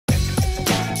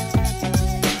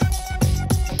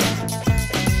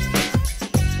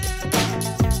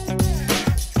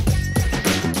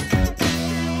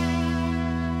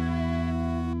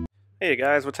Hey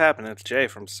guys, what's happening? It's Jay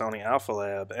from Sony Alpha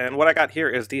Lab, and what I got here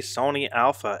is the Sony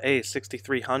Alpha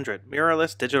A6300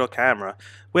 mirrorless digital camera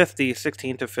with the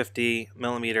 16 to 50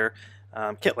 millimeter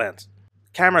kit lens.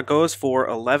 Camera goes for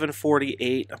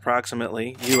 $1148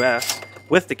 approximately US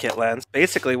with the kit lens.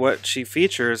 Basically what she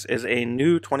features is a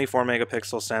new 24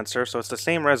 megapixel sensor, so it's the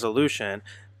same resolution,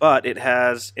 but it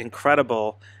has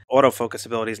incredible autofocus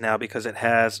abilities now because it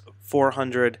has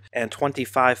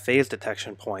 425 phase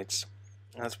detection points.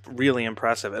 That's really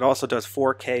impressive. It also does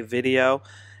 4K video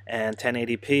and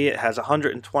 1080p. It has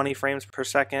 120 frames per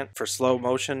second for slow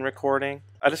motion recording.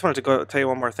 I just wanted to tell you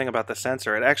one more thing about the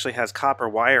sensor. It actually has copper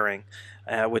wiring,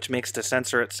 which makes the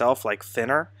sensor itself like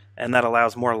thinner, and that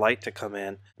allows more light to come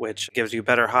in, which gives you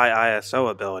better high ISO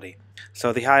ability.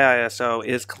 So the high ISO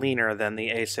is cleaner than the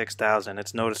A6000.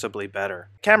 It's noticeably better.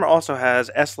 The camera also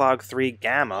has S-Log3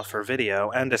 Gamma for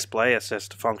video and display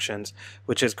assist functions,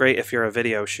 which is great if you're a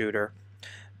video shooter.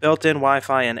 Built-in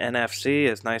Wi-Fi and NFC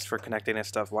is nice for connecting this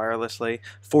stuff wirelessly.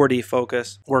 4D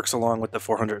focus works along with the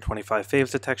 425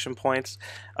 phase detection points.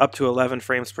 Up to 11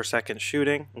 frames per second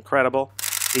shooting. Incredible.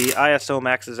 The ISO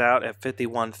maxes out at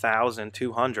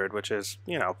 51,200, which is,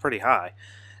 pretty high.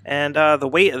 And the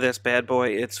weight of this bad boy,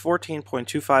 it's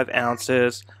 14.25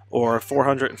 ounces or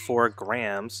 404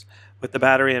 grams with the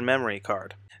battery and memory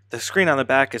card. The screen on the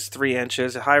back is 3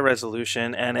 inches, high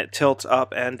resolution, and it tilts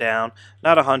up and down.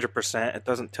 Not 100%, it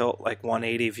doesn't tilt like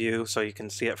 180 view so you can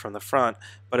see it from the front,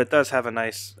 but it does have a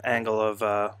nice angle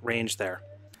of range there.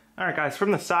 Alright guys,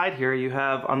 from the side here you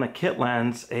have on the kit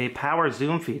lens a power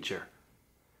zoom feature.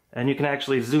 And you can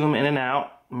actually zoom in and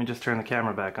out. Let me just turn the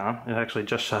camera back on. It actually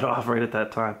just shut off right at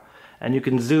that time. And you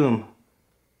can zoom.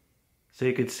 So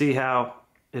you can see how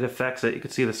it affects it. You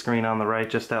can see the screen on the right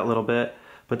just that little bit.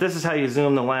 But this is how you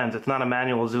zoom the lens. It's not a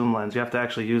manual zoom lens. You have to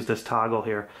actually use this toggle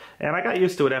here. And I got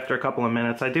used to it after a couple of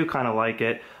minutes. I do kind of like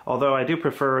it, although I do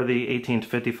prefer the 18 to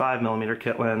 55 millimeter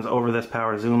kit lens over this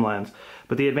power zoom lens.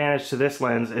 But the advantage to this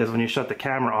lens is when you shut the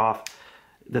camera off,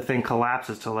 the thing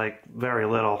collapses to like very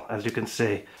little, as you can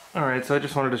see. Alright, so I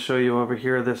just wanted to show you over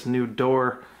here this new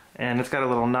door, and it's got a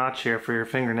little notch here for your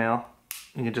fingernail.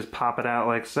 You can just pop it out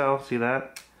like so, see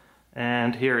that?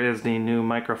 And here is the new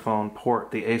microphone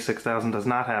port. The A6000 does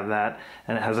not have that,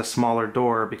 and it has a smaller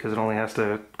door because it only has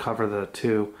to cover the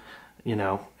two,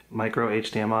 micro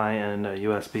HDMI and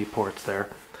USB ports there.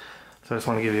 So I just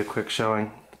want to give you a quick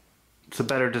showing. It's a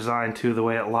better design too, the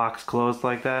way it locks closed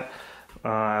like that.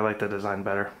 I like the design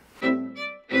better.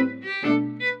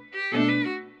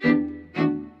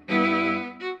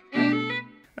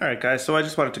 Alright guys, so I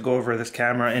just wanted to go over this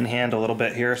camera in hand a little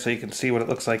bit here so you can see what it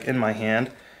looks like in my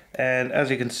hand. And as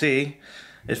you can see,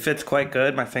 it fits quite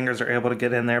good. My fingers are able to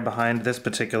get in there behind this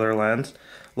particular lens.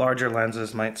 Larger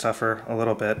lenses might suffer a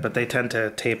little bit, but they tend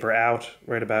to taper out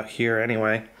right about here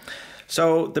anyway.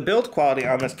 So the build quality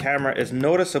on this camera is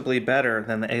noticeably better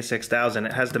than the A6000.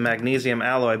 It has the magnesium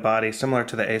alloy body similar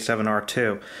to the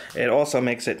A7R2. It also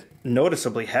makes it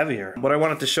noticeably heavier. What I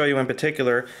wanted to show you in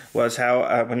particular was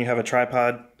how when you have a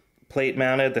tripod plate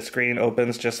mounted, the screen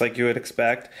opens just like you would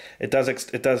expect. It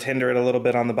does hinder it a little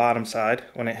bit on the bottom side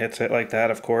when it hits it like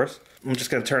that, of course. I'm just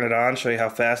going to turn it on, show you how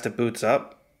fast it boots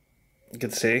up. You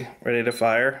can see, ready to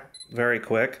fire, very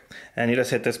quick. And you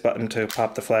just hit this button to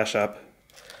pop the flash up,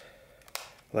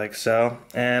 like so.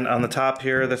 And on the top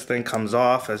here, this thing comes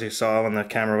off, as you saw when the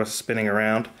camera was spinning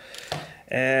around.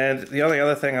 And the only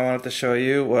other thing I wanted to show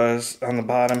you was on the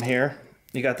bottom here,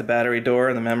 you got the battery door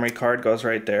and the memory card goes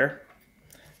right there.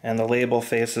 And the label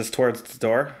faces towards the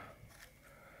door.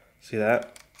 See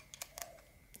that?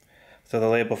 So the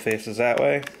label faces that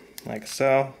way, like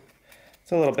so.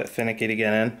 It's a little bit finicky to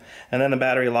get in. And then the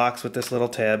battery locks with this little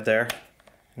tab there.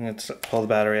 And it's pull the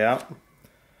battery out.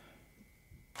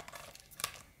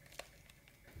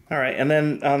 Alright, and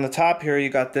then on the top here you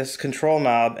got this control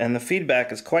knob, and the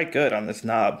feedback is quite good on this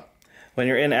knob. When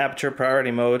you're in aperture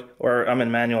priority mode, or I'm in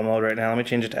manual mode right now, let me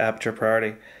change it to aperture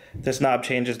priority. This knob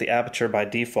changes the aperture by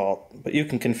default, but you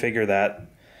can configure that.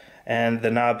 And the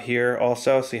knob here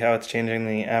also, see how it's changing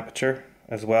the aperture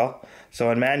as well? So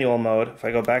in manual mode, if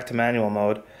I go back to manual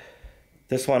mode,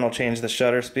 this one will change the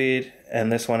shutter speed,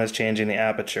 and this one is changing the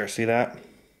aperture, see that?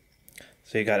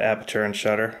 So you got aperture and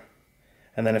shutter.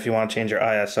 And then if you want to change your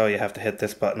ISO, you have to hit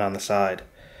this button on the side.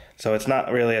 So it's not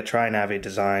really a tri-navi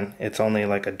design, it's only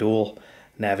like a dual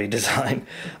navi design,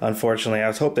 unfortunately. I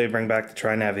was hoping they'd bring back the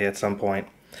tri-navi at some point.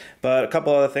 But a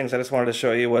couple other things I just wanted to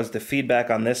show you was the feedback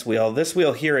on this wheel. This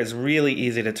wheel here is really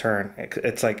easy to turn.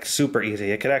 It's like super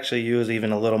easy. It could actually use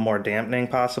even a little more dampening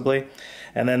possibly.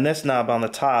 And then this knob on the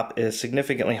top is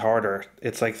significantly harder.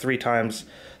 It's like 3 times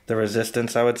the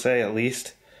resistance, I would say, at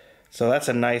least. So that's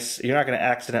a nice, you're not going to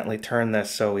accidentally turn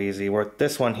this so easy. Where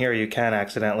this one here you can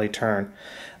accidentally turn.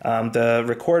 The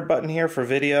record button here for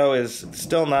video is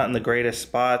still not in the greatest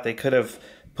spot. They could have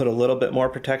put a little bit more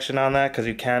protection on that because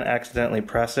you can accidentally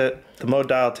press it. The mode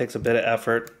dial takes a bit of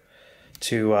effort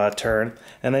to turn.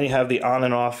 And then you have the on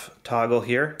and off toggle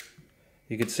here.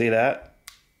 You can see that.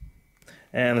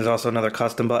 And there's also another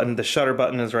custom button. The shutter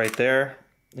button is right there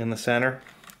in the center.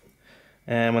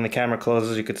 And when the camera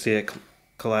closes, you can see it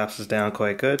collapses down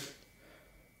quite good.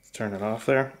 Let's turn it off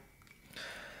there.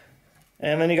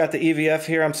 And then you got the EVF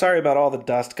here. I'm sorry about all the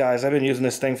dust, guys. I've been using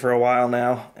this thing for a while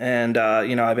now, and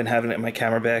you know, I've been having it in my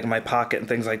camera bag, in my pocket, and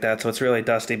things like that, so it's really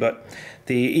dusty. But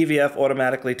the EVF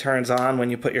automatically turns on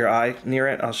when you put your eye near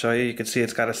it. I'll show you. You can see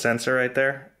it's got a sensor right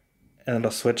there, and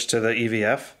it'll switch to the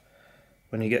EVF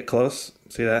when you get close.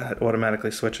 See that? It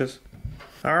automatically switches.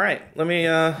 All right,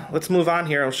 let's move on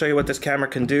here. I'll show you what this camera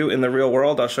can do in the real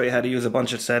world. I'll show you how to use a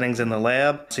bunch of settings in the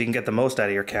lab so you can get the most out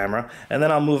of your camera. And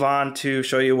then I'll move on to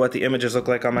show you what the images look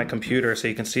like on my computer so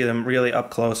you can see them really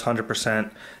up close, 100%,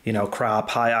 you know,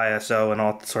 crop, high ISO, and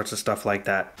all sorts of stuff like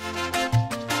that.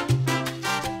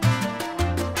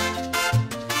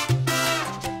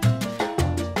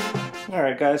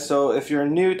 Alright guys, so if you're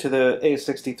new to the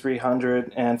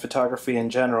A6300 and photography in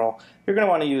general, you're going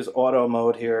to want to use auto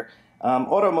mode here.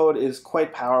 Auto mode is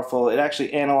quite powerful. It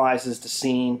actually analyzes the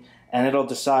scene and it'll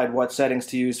decide what settings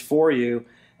to use for you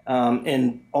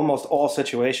in almost all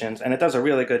situations, and it does a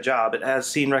really good job. It has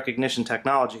scene recognition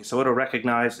technology, so it'll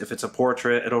recognize if it's a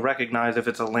portrait, it'll recognize if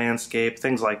it's a landscape,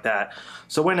 things like that.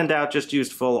 So when in doubt, just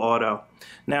use full auto.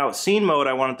 Now scene mode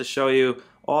I wanted to show you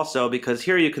also, because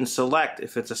here you can select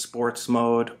if it's a sports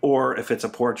mode or if it's a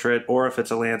portrait or if it's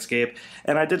a landscape,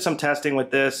 and I did some testing with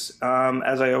this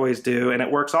as I always do, and it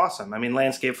works awesome. I mean,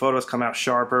 landscape photos come out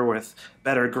sharper with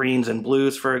better greens and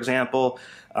blues, for example.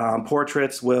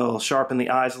 Portraits will sharpen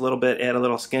the eyes a little bit, add a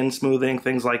little skin smoothing,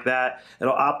 things like that.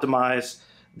 It'll optimize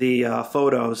the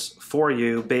photos for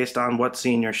you based on what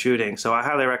scene you're shooting, so I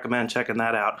highly recommend checking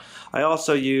that out. I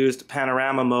also used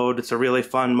panorama mode. It's a really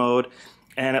fun mode.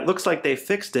 And it looks like they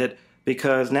fixed it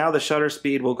because now the shutter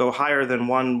speed will go higher than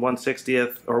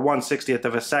 1/160th or 1/60th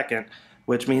of a second,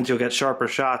 which means you'll get sharper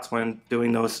shots when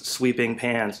doing those sweeping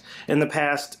pans. In the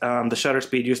past, the shutter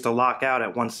speed used to lock out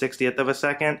at 1/60th of a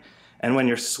second, and when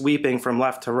you're sweeping from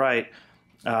left to right,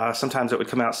 sometimes it would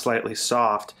come out slightly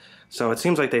soft. So it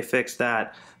seems like they fixed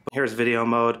that. Here's video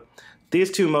mode.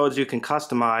 These two modes you can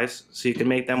customize, so you can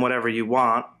make them whatever you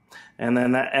want. And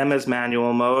then that M is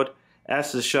manual mode.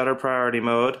 S is shutter priority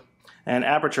mode, and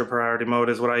aperture priority mode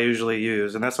is what I usually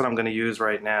use, and that's what I'm going to use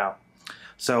right now.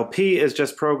 So P is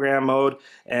just program mode,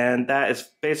 and that is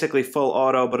basically full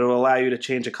auto, but it will allow you to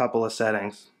change a couple of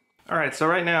settings. Alright, so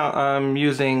right now I'm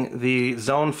using the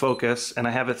zone focus, and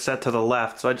I have it set to the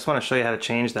left, so I just want to show you how to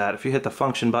change that. If you hit the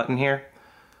function button here,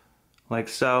 like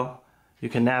so, you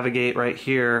can navigate right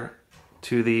here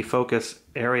to the focus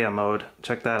area mode.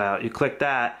 Check that out. You click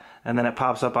that, and then it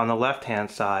pops up on the left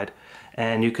hand side,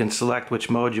 and you can select which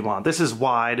mode you want. This is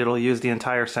wide. It'll use the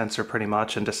entire sensor pretty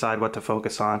much and decide what to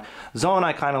focus on. Zone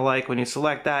I kind of like. When you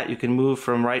select that, you can move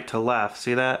from right to left.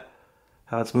 See that?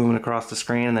 How it's moving across the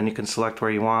screen, and then you can select where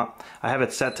you want. I have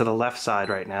it set to the left side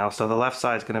right now, so the left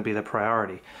side is going to be the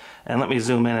priority. And let me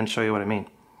zoom in and show you what I mean.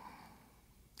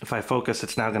 If I focus,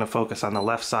 it's now going to focus on the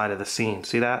left side of the scene.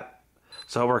 See that?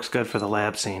 So it works good for the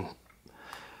lab scene.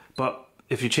 But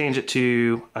if you change it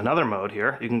to another mode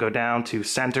here, you can go down to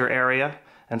center area,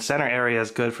 and center area is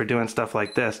good for doing stuff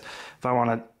like this. If I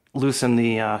want to loosen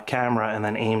the camera and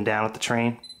then aim down at the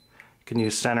train, you can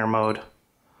use center mode,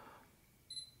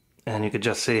 and you can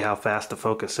just see how fast the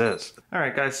focus is.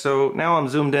 Alright guys, so now I'm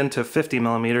zoomed into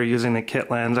 50mm using the kit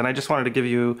lens, and I just wanted to give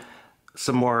you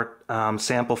some more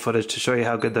sample footage to show you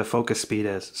how good the focus speed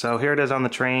is. So here it is on the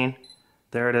train,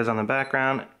 there it is on the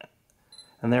background,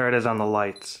 and there it is on the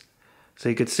lights. So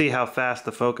you can see how fast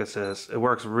the focus is. It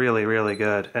works really, really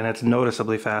good, and it's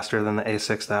noticeably faster than the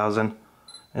A6000.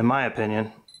 In my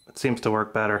opinion, it seems to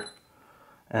work better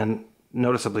and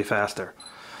noticeably faster.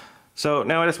 So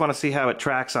now I just want to see how it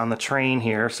tracks on the train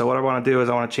here. So what I want to do is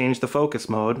I want to change the focus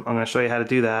mode. I'm going to show you how to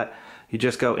do that. You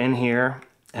just go in here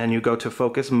and you go to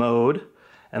focus mode,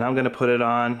 and I'm going to put it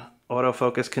on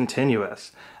autofocus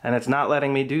continuous, and it's not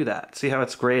letting me do that. See how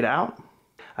it's grayed out?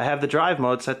 I have the drive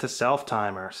mode set to self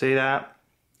timer. See that?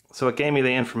 So it gave me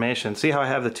the information. See how I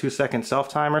have the 2-second self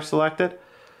timer selected?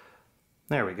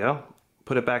 There we go.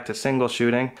 Put it back to single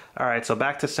shooting. Alright, so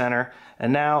back to center.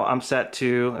 And now I'm set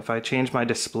to, if I change my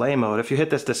display mode, if you hit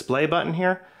this display button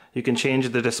here, you can change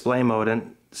the display mode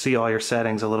and see all your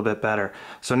settings a little bit better.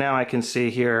 So now I can see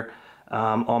here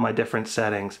all my different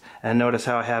settings. And notice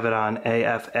how I have it on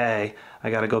AFA. I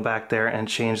got to go back there and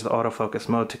change the autofocus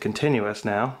mode to continuous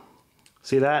now.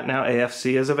 See that? Now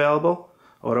AFC is available,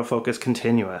 autofocus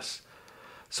continuous.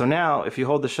 So now if you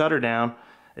hold the shutter down,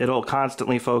 it'll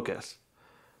constantly focus.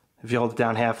 If you hold it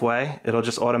down halfway, it'll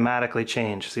just automatically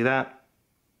change. See that?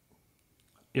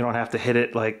 You don't have to hit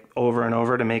it like over and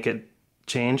over to make it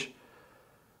change.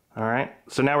 Alright,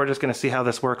 so now we're just going to see how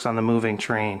this works on the moving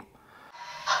train.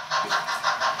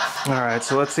 Alright,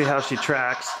 so let's see how she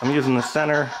tracks. I'm using the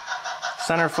center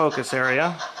focus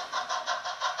area.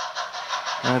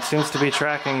 And it seems to be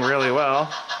tracking really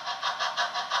well.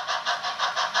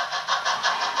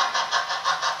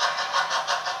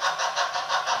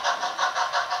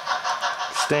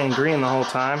 Staying green the whole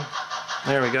time.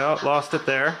 There we go, lost it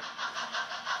there.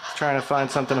 Just trying to find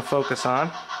something to focus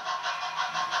on.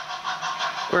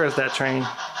 Where is that train?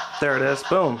 There it is,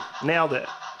 boom, nailed it.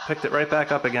 Picked it right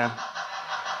back up again.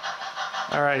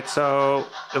 Alright, so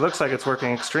it looks like it's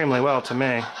working extremely well to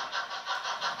me.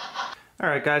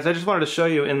 Alright guys, I just wanted to show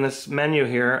you in this menu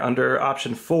here under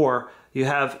option 4, you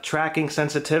have tracking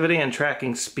sensitivity and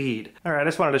tracking speed. Alright, I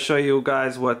just wanted to show you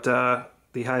guys what the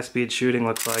high-speed shooting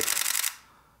looks like.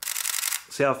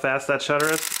 See how fast that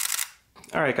shutter is?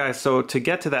 Alright guys, so to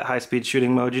get to that high-speed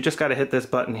shooting mode, you just got to hit this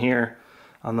button here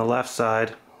on the left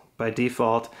side by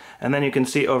default, and then you can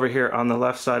see over here on the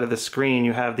left side of the screen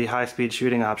you have the high-speed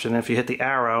shooting option. And if you hit the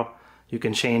arrow, you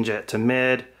can change it to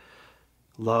mid,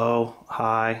 low,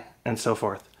 high, and so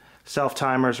forth.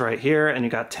 Self-timers right here, and you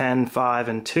got 10, 5,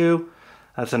 and 2.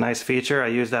 That's a nice feature. I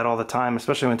use that all the time,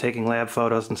 especially when taking lab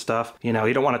photos and stuff. You know,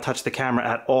 you don't want to touch the camera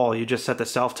at all. You just set the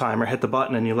self-timer, hit the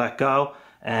button, and you let go,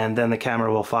 and then the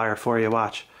camera will fire for you.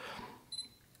 Watch.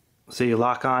 So you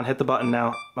lock on, hit the button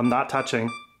now. I'm not touching.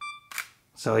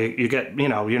 So you get, you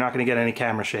know, you're not going to get any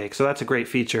camera shake. So that's a great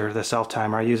feature, the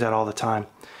self-timer. I use that all the time.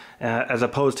 As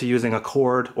opposed to using a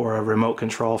cord or a remote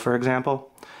control, for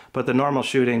example. But the normal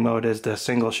shooting mode is the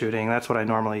single shooting. That's what I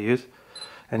normally use.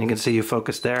 And you can see you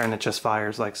focus there and it just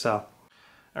fires like so.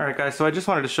 Alright guys, so I just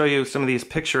wanted to show you some of these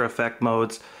picture effect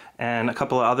modes and a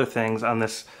couple of other things on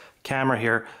this camera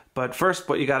here. But first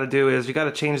what you got to do is you got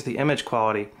to change the image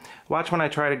quality. Watch when I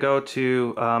try to go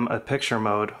to a picture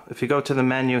mode. If you go to the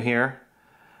menu here,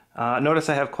 notice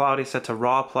I have quality set to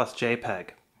RAW plus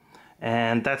JPEG.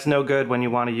 And that's no good when you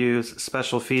want to use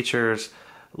special features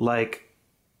like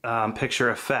picture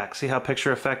effect. See how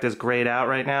picture effect is grayed out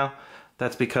right now?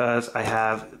 That's because I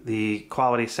have the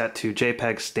quality set to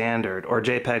JPEG standard, or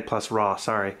JPEG plus RAW,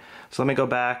 sorry. So let me go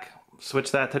back,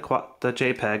 switch that to the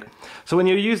JPEG. So when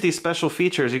you use these special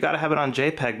features, you got to have it on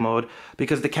JPEG mode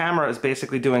because the camera is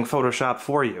basically doing Photoshop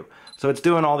for you. So it's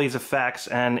doing all these effects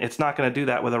and it's not going to do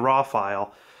that with a RAW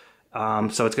file.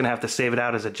 So it's going to have to save it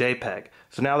out as a JPEG.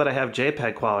 So now that I have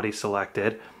JPEG quality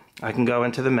selected, I can go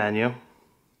into the menu.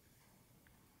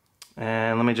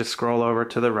 And let me just scroll over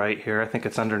to the right here. I think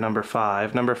it's under number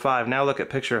 5. Number 5, now look at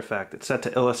picture effect. It's set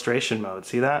to illustration mode.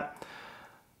 See that?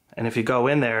 And if you go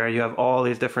in there, you have all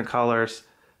these different colors,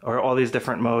 or all these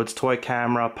different modes: toy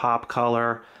camera, pop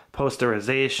color,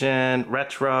 posterization,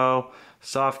 retro,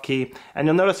 soft key. And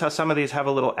you'll notice how some of these have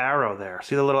a little arrow there.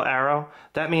 See the little arrow?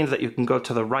 That means that you can go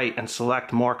to the right and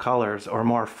select more colors or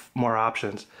more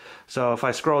options. So if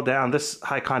I scroll down, this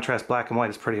high contrast black and white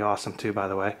is pretty awesome too, by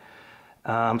the way.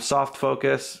 Soft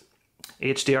focus,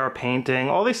 HDR painting,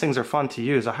 all these things are fun to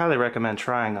use. I highly recommend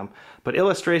trying them. But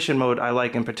illustration mode I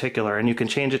like in particular, and you can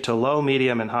change it to low,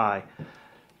 medium, and high.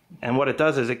 And what it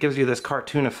does is it gives you this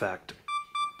cartoon effect.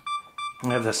 I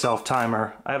have the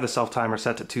self-timer.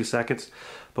 Set to 2 seconds.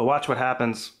 But watch what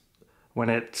happens when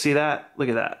it, see that? Look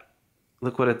at that.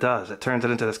 Look what it does. It turns it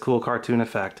into this cool cartoon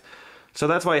effect. So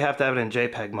that's why you have to have it in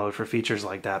JPEG mode for features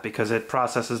like that, because it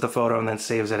processes the photo and then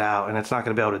saves it out, and it's not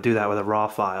going to be able to do that with a RAW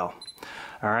file.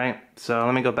 Alright, so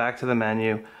let me go back to the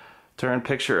menu, turn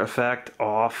picture effect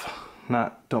off.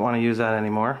 Don't want to use that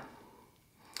anymore.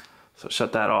 So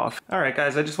shut that off. Alright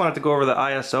guys, I just wanted to go over the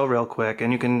ISO real quick,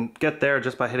 and you can get there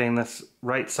just by hitting this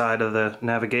right side of the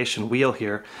navigation wheel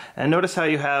here. And notice how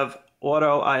you have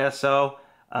auto ISO,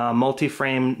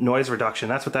 multi-frame noise reduction.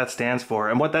 That's what that stands for.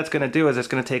 And what that's going to do is it's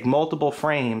going to take multiple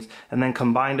frames and then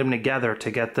combine them together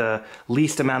to get the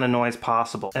least amount of noise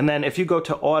possible. And then if you go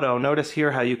to auto, notice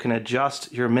here how you can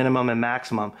adjust your minimum and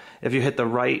maximum. If you hit the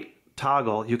right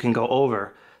toggle, you can go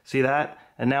over. See that?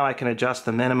 And now I can adjust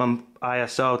the minimum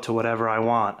ISO to whatever I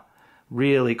want.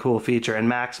 Really cool feature. And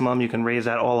maximum, you can raise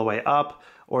that all the way up,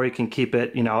 or you can keep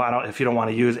it, you know, if you don't want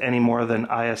to use any more than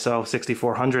ISO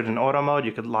 6400 in auto mode,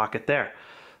 you could lock it there.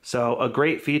 So a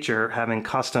great feature, having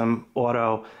custom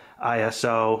auto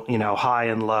ISO, you know, high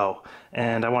and low.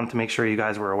 And I wanted to make sure you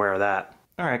guys were aware of that.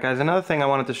 Alright guys, another thing I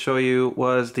wanted to show you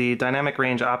was the Dynamic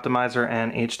Range Optimizer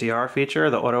and HDR feature,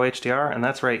 the Auto HDR, and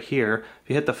that's right here. If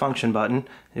you hit the function button,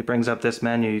 it brings up this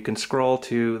menu. You can scroll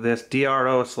to this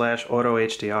DRO/Auto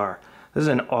HDR. This is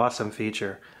an awesome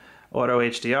feature. Auto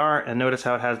HDR, and notice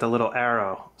how it has the little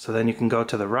arrow. So then you can go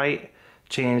to the right,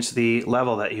 change the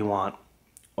level that you want,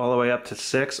 all the way up to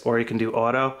 6, or you can do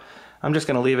auto. I'm just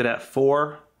going to leave it at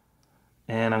 4,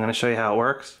 and I'm going to show you how it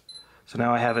works. So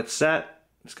now I have it set.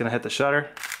 I'm just going to hit the shutter.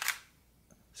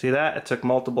 See that? It took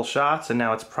multiple shots and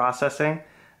now it's processing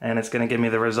and it's going to give me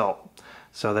the result.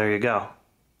 So there you go.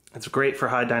 It's great for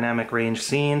high dynamic range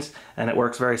scenes, and it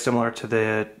works very similar to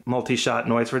the multi-shot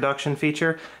noise reduction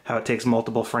feature, how it takes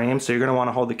multiple frames. So you're going to want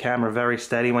to hold the camera very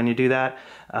steady when you do that.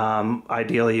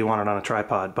 Ideally you want it on a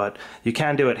tripod, but you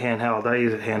can do it handheld. I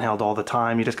use it handheld all the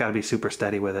time. You just got to be super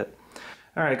steady with it.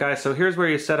 Alright guys, so here's where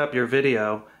you set up your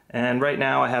video. And right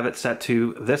now I have it set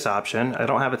to this option. I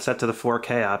don't have it set to the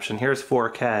 4K option. Here's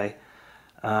 4K.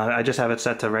 I just have it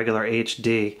set to regular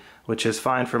HD, which is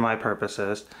fine for my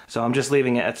purposes. So I'm just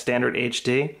leaving it at standard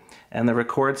HD. And the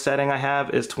record setting I have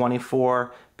is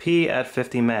 24p at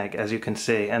 50 meg, as you can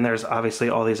see. And there's obviously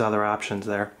all these other options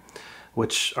there,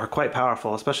 which are quite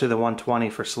powerful, especially the 120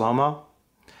 for slow-mo.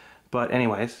 But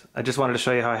anyways, I just wanted to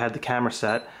show you how I had the camera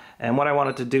set. And what I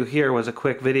wanted to do here was a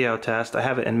quick video test. I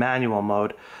have it in manual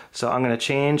mode. So I'm going to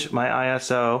change my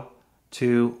ISO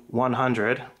to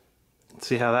 100. Let's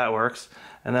see how that works.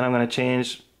 And then I'm going to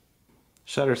change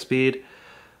shutter speed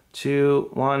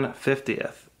to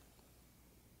 1/50th.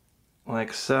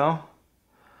 Like so.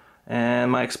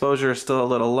 And my exposure is still a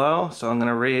little low, so I'm going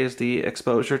to raise the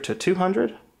exposure to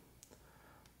 200.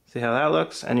 See how that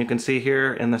looks? And you can see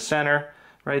here in the center,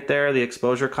 right there, the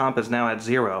exposure comp is now at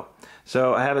 0.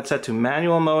 So I have it set to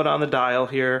manual mode on the dial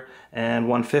here, and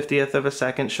 1/50th of a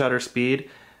second shutter speed,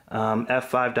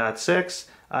 f5.6,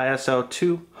 ISO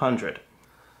 200.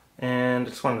 And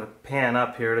just wanted to pan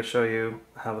up here to show you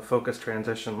how the focus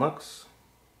transition looks.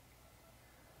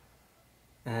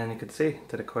 And you can see,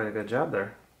 did quite a good job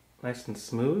there. Nice and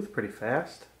smooth, pretty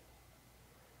fast.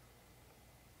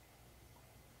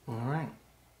 Alright.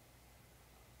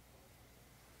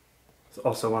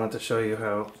 Also wanted to show you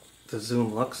how the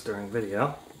zoom looks during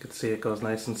video. You can see it goes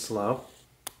nice and slow.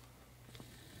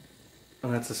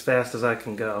 And that's as fast as I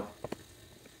can go.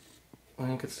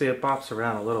 And you can see it bops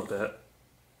around a little bit.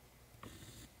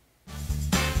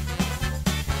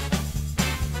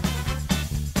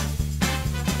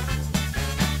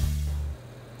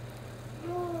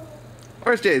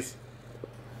 Where's Jace?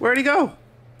 Where'd he go?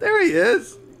 There he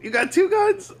is. You got 2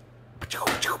 guns?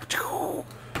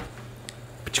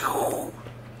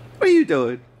 What are you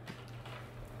doing?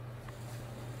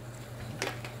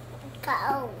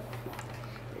 Go.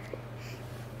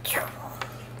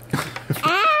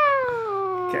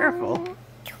 Careful.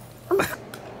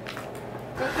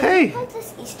 Hey! Put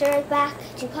this Easter egg back.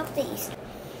 Do you pop the Easter?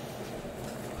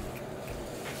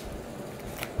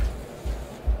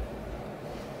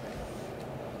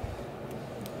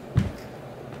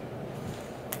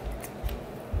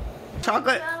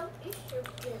 Chocolate?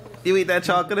 You eat that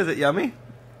chocolate? Is it yummy?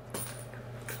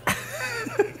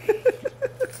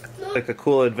 Like a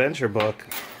cool adventure book.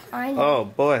 I know. Oh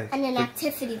boy. And an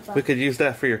activity book. We could use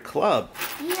that for your club.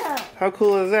 Yeah. How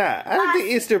cool is that? How did the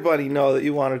Easter Bunny know that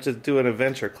you wanted to do an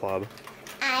adventure club?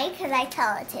 Because I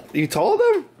told him. You told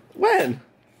him? When?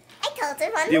 I told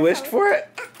him on the You wished phone. for it?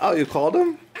 Oh, you called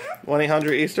him?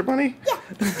 1-800 Easter Bunny?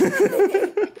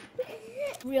 Yeah.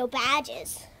 Real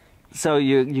badges. So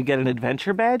you get an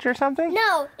adventure badge or something?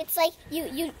 No, it's like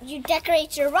you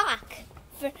decorate your rock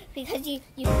because you.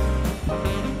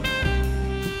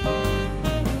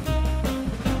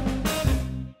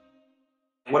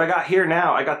 What I got here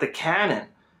now, I got the Canon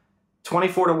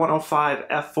 24-105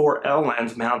 f4L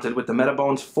lens mounted with the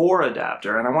Metabones 4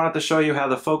 adapter, and I wanted to show you how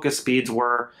the focus speeds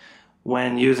were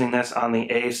when using this on the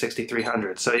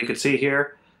A6300. So you can see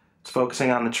here, it's focusing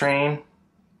on the train,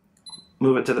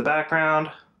 move it to the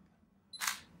background,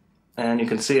 and you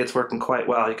can see it's working quite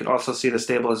well. You can also see the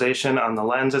stabilization on the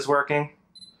lens is working.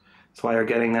 That's why you're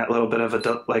getting that little bit of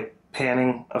a like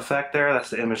panning effect there. That's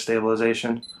the image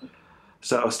stabilization.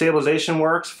 So stabilization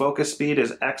works, focus speed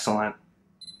is excellent.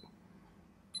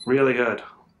 Really good.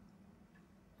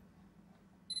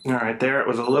 Alright, there it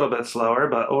was a little bit slower,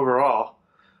 but overall,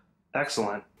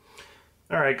 excellent.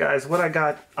 Alright guys, what I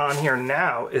got on here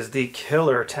now is the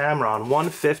killer Tamron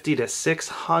 150 to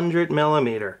 600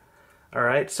 millimeter.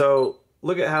 Alright, so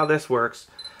look at how this works.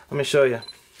 Let me show you.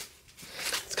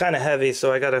 It's kind of heavy,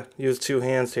 so I gotta use 2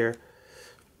 hands here.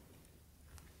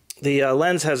 The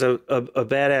lens has a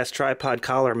badass tripod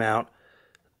collar mount,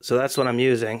 so that's what I'm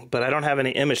using, but I don't have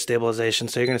any image stabilization,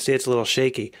 so you're going to see it's a little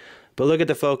shaky. But look at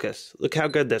the focus. Look how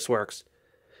good this works.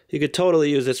 You could totally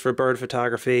use this for bird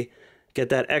photography, get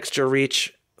that extra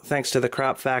reach thanks to the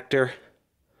crop factor,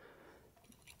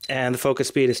 and the focus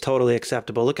speed is totally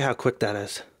acceptable. Look at how quick that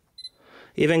is.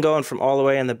 Even going from all the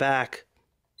way in the back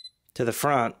to the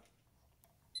front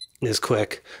is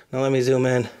quick. Now let me zoom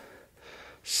in.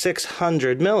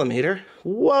 600 millimeter.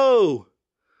 Whoa!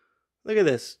 Look at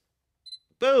this.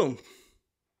 Boom!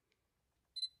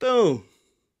 Boom!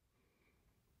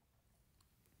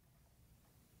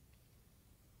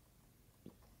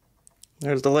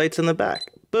 There's the lights in the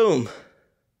back. Boom!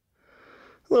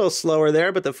 A little slower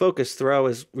there, but the focus throw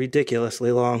is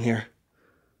ridiculously long here.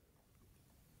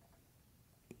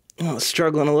 Oh,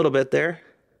 struggling a little bit there.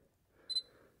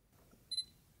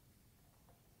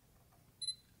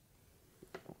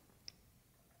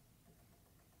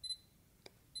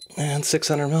 And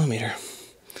 600 millimeter.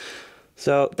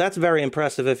 So that's very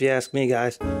impressive if you ask me,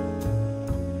 guys.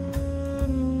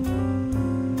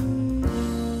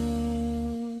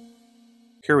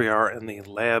 Here we are in the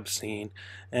lab scene,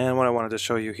 and what I wanted to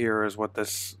show you here is what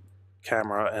this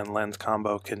camera and lens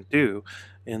combo can do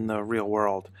in the real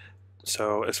world.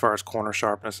 So as far as corner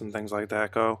sharpness and things like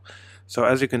that go. So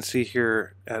as you can see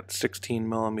here at 16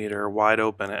 millimeter wide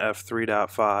open at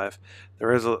f3.5,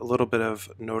 there is a little bit of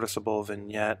noticeable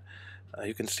vignette.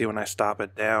 You can see when I stop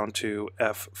it down to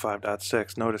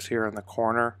f5.6. Notice here in the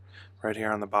corner, right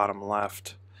here on the bottom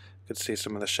left, you can see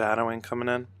some of the shadowing coming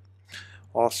in.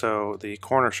 Also, the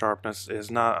corner sharpness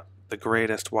is not the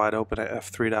greatest wide open at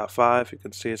f3.5. You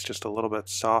can see it's just a little bit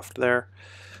soft there.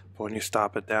 But when you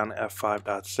stop it down to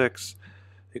f5.6,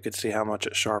 you can see how much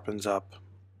it sharpens up.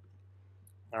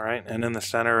 Alright, and in the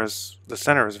center is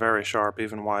very sharp,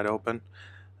 even wide open.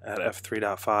 At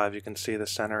f3.5, you can see the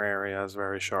center area is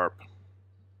very sharp.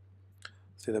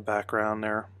 See the background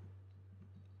there?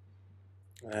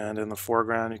 And in the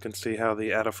foreground, you can see how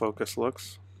the out of focus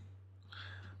looks.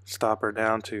 Stop her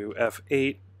down to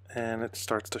f8 and it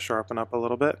starts to sharpen up a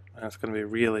little bit, and it's going to be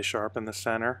really sharp in the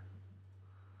center.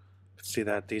 You can see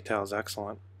that detail is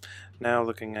excellent. Now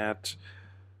looking at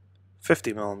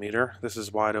 50 millimeter, this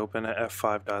is wide open at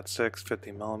f5.6,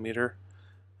 50 millimeter,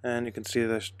 and you can see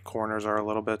the corners are a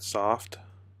little bit soft,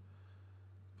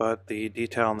 but the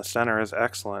detail in the center is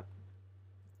excellent,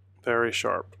 very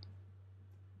sharp.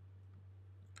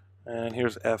 And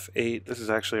here's f8. This is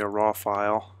actually a raw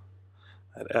file.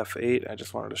 At f8, I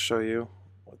just wanted to show you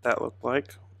what that looked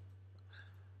like.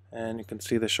 And you can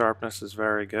see the sharpness is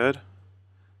very good.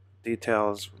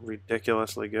 Detail is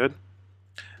ridiculously good.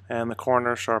 And the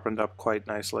corner sharpened up quite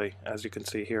nicely, as you can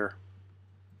see here.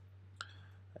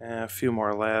 And a few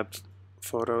more lab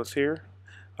photos here.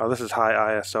 Oh, this is high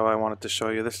ISO I wanted to show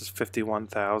you. This is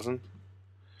 51,000.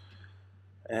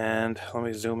 And let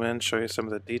me zoom in, show you some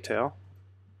of the detail.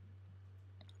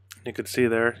 You could see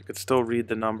there, you could still read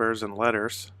the numbers and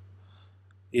letters,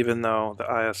 even though the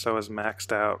ISO is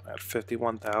maxed out at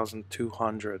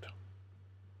 51,200.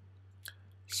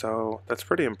 So that's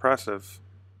pretty impressive.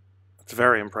 It's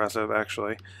very impressive,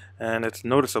 actually, and it's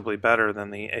noticeably better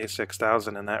than the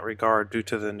A6000 in that regard due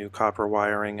to the new copper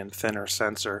wiring and thinner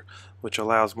sensor, which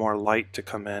allows more light to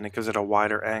come in. It gives it a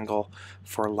wider angle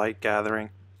for light gathering.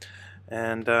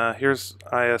 And here's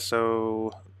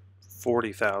ISO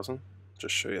 40,000.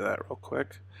 Just show you that real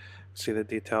quick. See the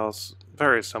details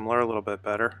very similar, a little bit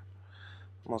better.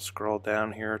 We'll scroll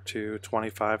down here to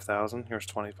 25,000. Here's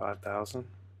 25,000.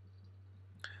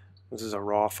 This is a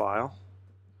RAW file.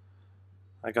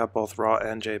 I got both RAW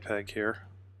and JPEG here.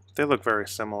 They look very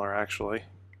similar, actually.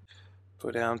 Go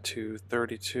down to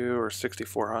 32 or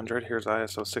 6400. Here's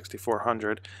ISO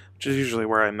 6400, which is usually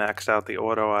where I max out the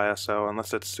auto ISO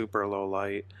unless it's super low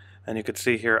light. And you can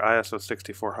see here ISO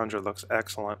 6400 looks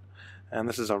excellent. And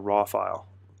this is a RAW file.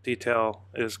 Detail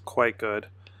is quite good.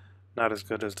 Not as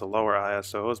good as the lower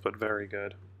ISOs, but very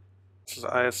good. This is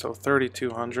ISO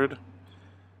 3200.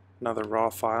 Another RAW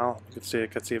file. You can see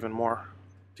it gets even more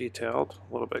detailed,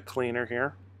 a little bit cleaner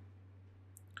here.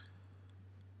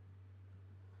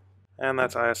 And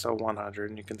that's ISO 100,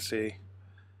 and you can see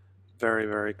very,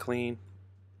 very clean,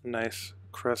 nice,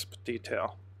 crisp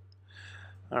detail.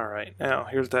 Alright, now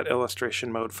here's that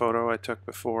illustration mode photo I took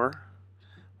before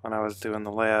when I was doing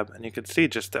the lab, and you can see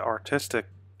just the artistic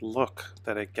look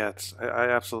that it gets. I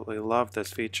absolutely love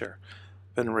this feature.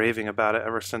 Been raving about it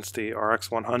ever since the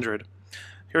RX100.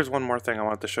 Here's one more thing I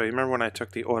wanted to show you. Remember when I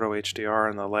took the Auto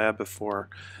HDR in the lab before?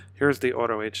 Here's the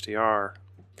Auto HDR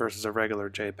versus a regular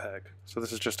JPEG. So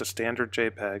this is just a standard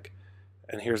JPEG,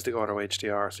 and here's the auto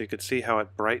HDR. So you could see how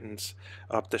it brightens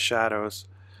up the shadows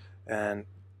and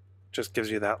just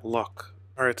gives you that look.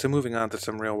 Alright, so moving on to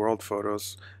some real world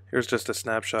photos. Here's just a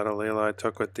snapshot of Layla I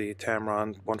took with the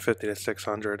Tamron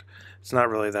 150-600. It's not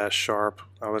really that sharp.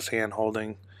 I was hand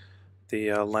holding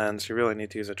the lens. You really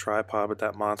need to use a tripod with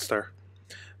that monster.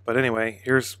 But anyway,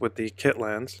 here's with the kit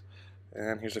lens,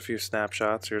 and here's a few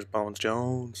snapshots. Here's Bones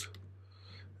Jones,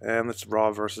 and it's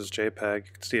RAW versus JPEG.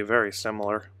 You can see very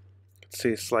similar. You can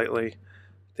see slightly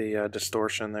the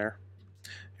distortion there.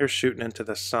 Here's shooting into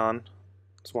the sun.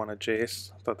 It's one of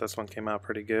Jace. I thought this one came out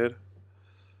pretty good.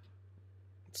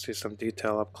 See some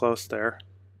detail up close there.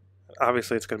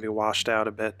 Obviously it's going to be washed out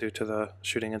a bit due to the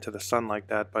shooting into the sun like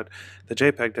that, but the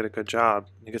JPEG did a good job.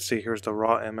 You can see here's the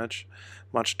raw image,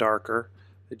 much darker.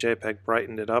 The JPEG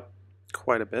brightened it up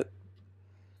quite a bit.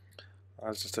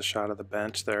 That's just a shot of the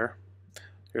bench there.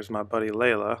 Here's my buddy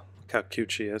Layla. Look how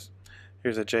cute she is.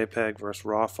 Here's a JPEG versus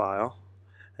RAW file.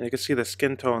 And you can see the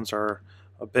skin tones are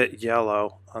a bit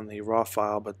yellow on the RAW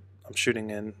file, but I'm shooting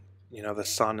in, the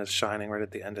sun is shining right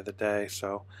at the end of the day,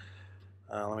 so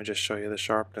let me just show you the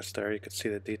sharpness there. You can see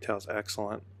the details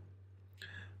excellent.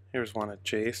 Here's one of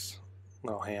Jace,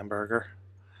 little hamburger.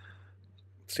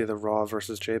 See the RAW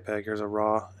versus JPEG. Here's a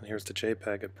RAW, and here's the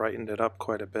JPEG. It brightened it up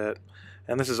quite a bit.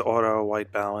 And this is auto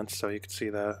white balance, so you can see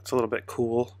that it's a little bit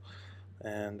cool.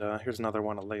 And here's another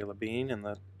one of Layla Bean, and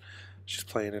she's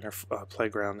playing in her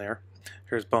playground there.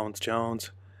 Here's Bones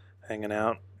Jones hanging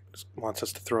out. Just wants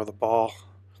us to throw the ball.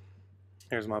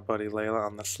 Here's my buddy Layla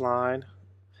on the slide,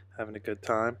 having a good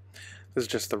time. This is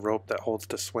just the rope that holds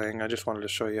the swing. I just wanted to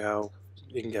show you how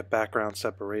you can get background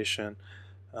separation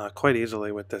quite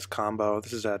easily with this combo.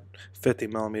 This is at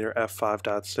 50mm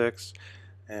f5.6,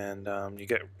 and you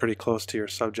get pretty close to your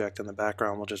subject and the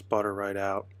background will just butter right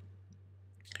out.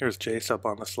 Here's Jace up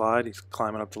on the slide. He's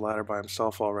climbing up the ladder by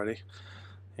himself already.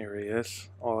 Here he is,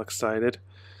 all excited.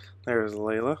 There's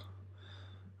Layla.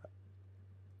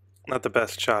 Not the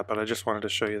best shot, but I just wanted to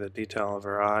show you the detail of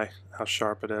her eye, how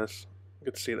sharp it is.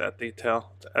 You can see that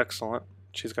detail. It's excellent.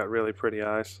 She's got really pretty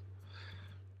eyes.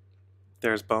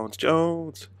 There's Bones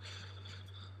Jones.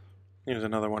 Here's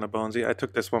another one of Bonesy. I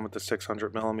took this one with the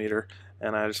 600mm,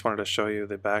 and I just wanted to show you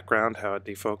the background, how it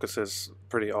defocuses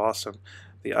pretty awesome.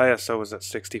 The ISO was at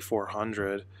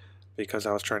 6400 because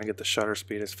I was trying to get the shutter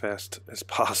speed as fast as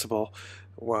possible.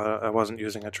 I wasn't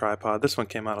using a tripod. This one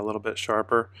came out a little bit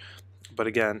sharper, but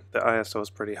again, the ISO is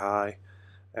pretty high,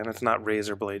 and it's not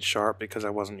razor blade sharp because I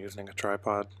wasn't using a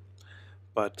tripod.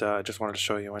 But I just wanted to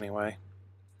show you anyway.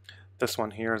 This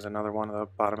one here is another one at the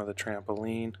bottom of the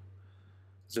trampoline.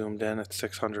 Zoomed in at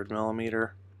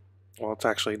 600mm. Well, it's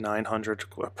actually 900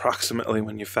 approximately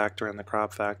when you factor in the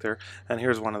crop factor. And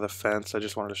here's one of the fence. I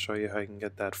just wanted to show you how you can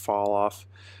get that fall off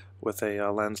with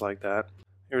a lens like that.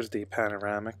 Here's the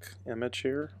panoramic image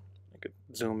here. I could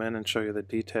zoom in and show you the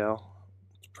detail.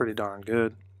 It's pretty darn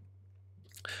good.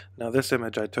 Now this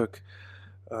image I took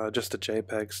just a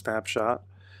JPEG snapshot,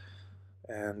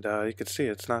 and you can see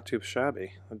it's not too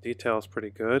shabby. The detail is pretty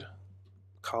good.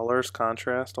 Colors,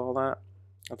 contrast, all that.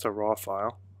 That's a RAW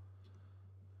file.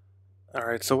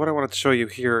 Alright, so what I wanted to show you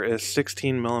here is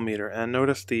 16mm, and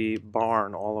notice the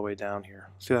barn all the way down here.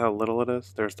 See how little it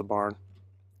is? There's the barn.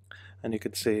 And you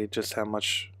can see just how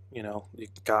much, you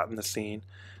got in the scene.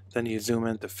 Then you zoom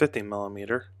into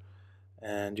 50mm,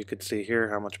 and you could see here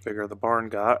how much bigger the barn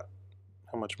got,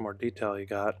 how much more detail you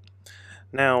got.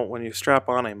 Now, when you strap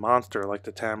on a monster like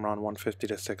the Tamron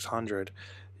 150-600,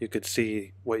 you could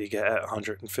see what you get at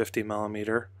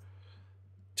 150mm,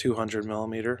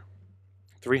 200mm,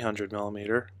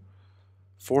 300mm,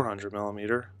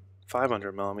 400mm,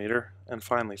 500mm, and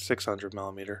finally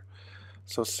 600mm.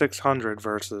 So 600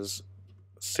 versus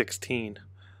 16.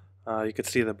 You could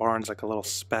see the barn's like a little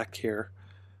speck here,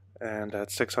 and at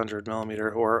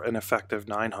 600mm or an effective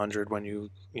 900 when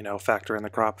you factor in the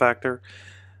crop factor,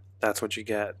 that's what you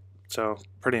get. So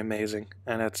pretty amazing,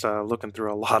 and it's looking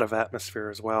through a lot of atmosphere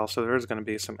as well. So there is going to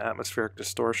be some atmospheric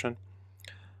distortion.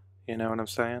 You know what I'm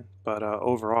saying? But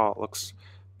overall, it looks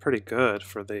pretty good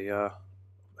for the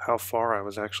how far I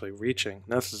was actually reaching.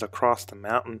 Now, this is across the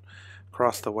mountain,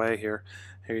 across the way here.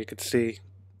 Here you could see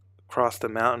across the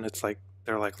mountain, it's like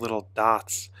they're like little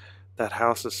dots. That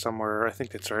house is somewhere, I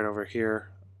think it's right over here.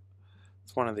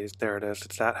 It's one of these. There it is.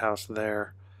 It's that house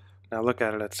there. Now look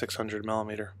at it at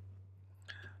 600mm.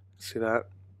 See that?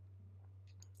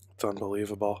 It's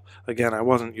unbelievable. Again, I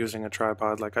wasn't using a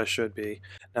tripod like I should be.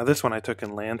 Now this one I took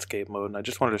in landscape mode, and I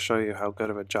just wanted to show you how good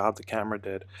of a job the camera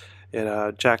did.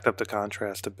 It jacked up the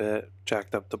contrast a bit,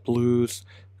 jacked up the blues,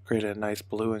 created a nice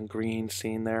blue and green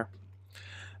scene there,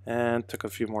 and took a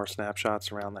few more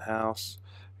snapshots around the house.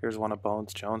 Here's one of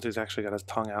Bones Jones. He's actually got his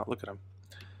tongue out. Look at him.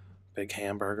 Big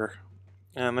hamburger.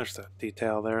 And there's the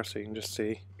detail there, so you can just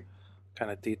see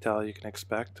kind of detail you can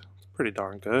expect. It's pretty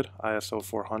darn good. ISO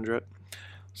 400.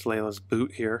 It's Layla's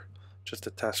boot here. Just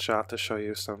a test shot to show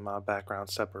you some background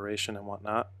separation and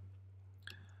whatnot.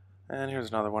 And here's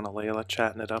another one of Layla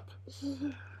chatting it up.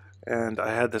 And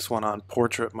I had this one on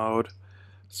portrait mode,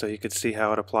 so you could see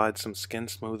how it applied some skin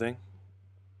smoothing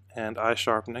and eye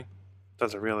sharpening.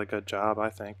 Does a really good job, I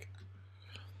think.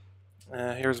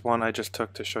 Here's one I just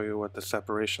took to show you what the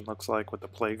separation looks like with the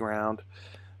playground,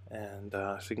 and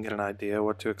so you can get an idea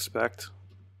what to expect.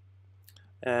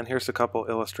 And here's a couple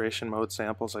illustration mode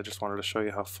samples. I just wanted to show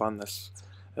you how fun this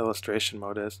illustration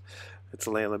mode is. It's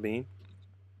Layla Bean.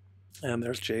 And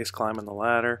there's Jace climbing the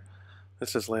ladder.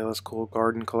 This is Layla's cool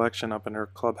garden collection up in her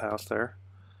clubhouse there.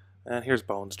 And here's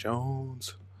Bones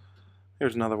Jones.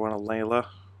 Here's another one of Layla.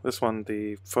 This one,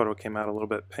 the photo came out a little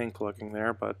bit pink looking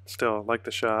there, but still, I like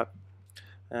the shot.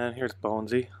 And here's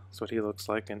Bonesy. That's what he looks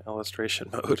like in illustration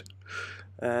mode.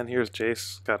 And here's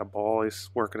Jace, got a ball.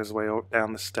 He's working his way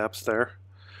down the steps there.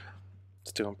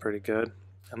 It's doing pretty good.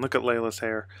 And look at Layla's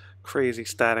hair. Crazy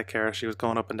static hair. She was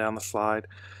going up and down the slide.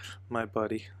 My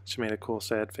buddy. She made a cool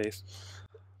sad face.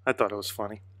 I thought it was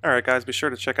funny. Alright guys, be sure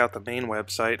to check out the main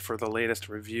website for the latest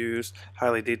reviews,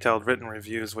 highly detailed written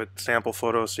reviews with sample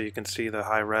photos so you can see the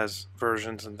high-res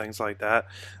versions and things like that,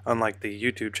 unlike the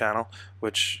YouTube channel,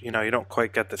 which, you know, you don't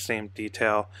quite get the same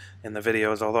detail in the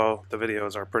videos, although the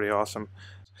videos are pretty awesome.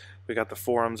 We got the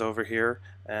forums over here,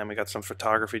 and we got some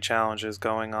photography challenges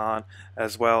going on,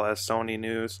 as well as Sony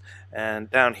news. And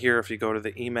down here, if you go to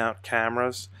the E-mount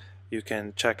cameras, you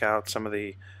can check out some of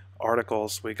the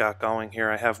articles we got going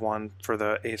here. I have one for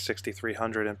the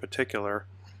A6300 in particular,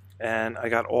 and I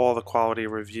got all the quality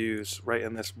reviews right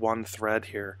in this one thread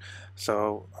here.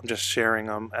 So I'm just sharing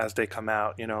them as they come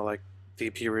out, you know, like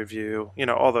DP review, you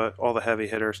know, all the heavy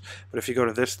hitters. But if you go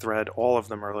to this thread, all of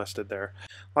them are listed there.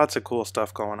 Lots of cool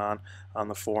stuff going on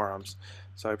the forums.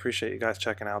 So I appreciate you guys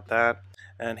checking out that.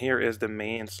 And here is the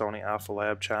main Sony Alpha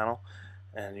Lab channel.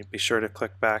 And you be sure to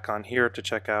click back on here to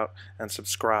check out and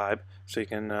subscribe so you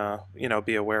can you know,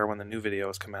 be aware when the new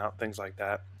videos come out, things like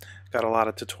that. Got a lot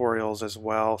of tutorials as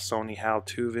well, Sony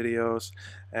how-to videos,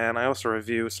 and I also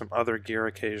review some other gear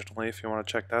occasionally if you want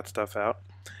to check that stuff out.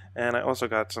 And I also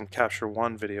got some Capture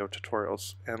One video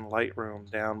tutorials and Lightroom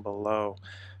down below.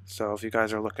 So if you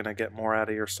guys are looking to get more out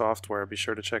of your software, be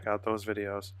sure to check out those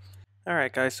videos.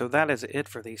 Alright guys, so that is it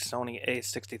for the Sony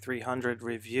A6300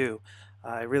 review.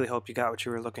 I really hope you got what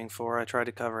you were looking for. I tried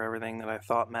to cover everything that I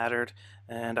thought mattered,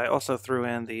 and I also threw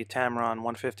in the Tamron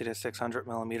 150 to 600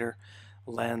 millimeter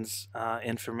lens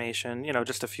information, you know,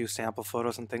 just a few sample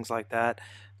photos and things like that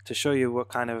to show you what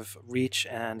kind of reach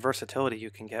and versatility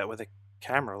you can get with a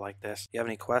camera like this. If you have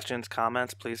any questions,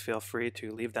 comments, please feel free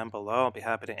to leave them below. I'll be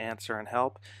happy to answer and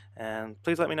help. And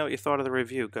please let me know what you thought of the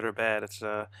review, good or bad. It's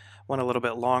went a little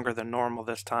bit longer than normal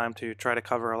this time to try to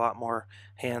cover a lot more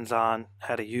hands-on,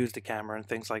 how to use the camera and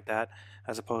things like that,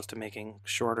 as opposed to making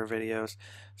shorter videos.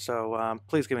 So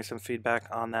please give me some feedback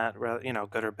on that, you know,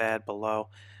 good or bad below.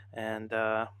 And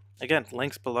again,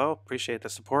 links below. Appreciate the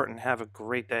support and have a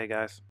great day, guys.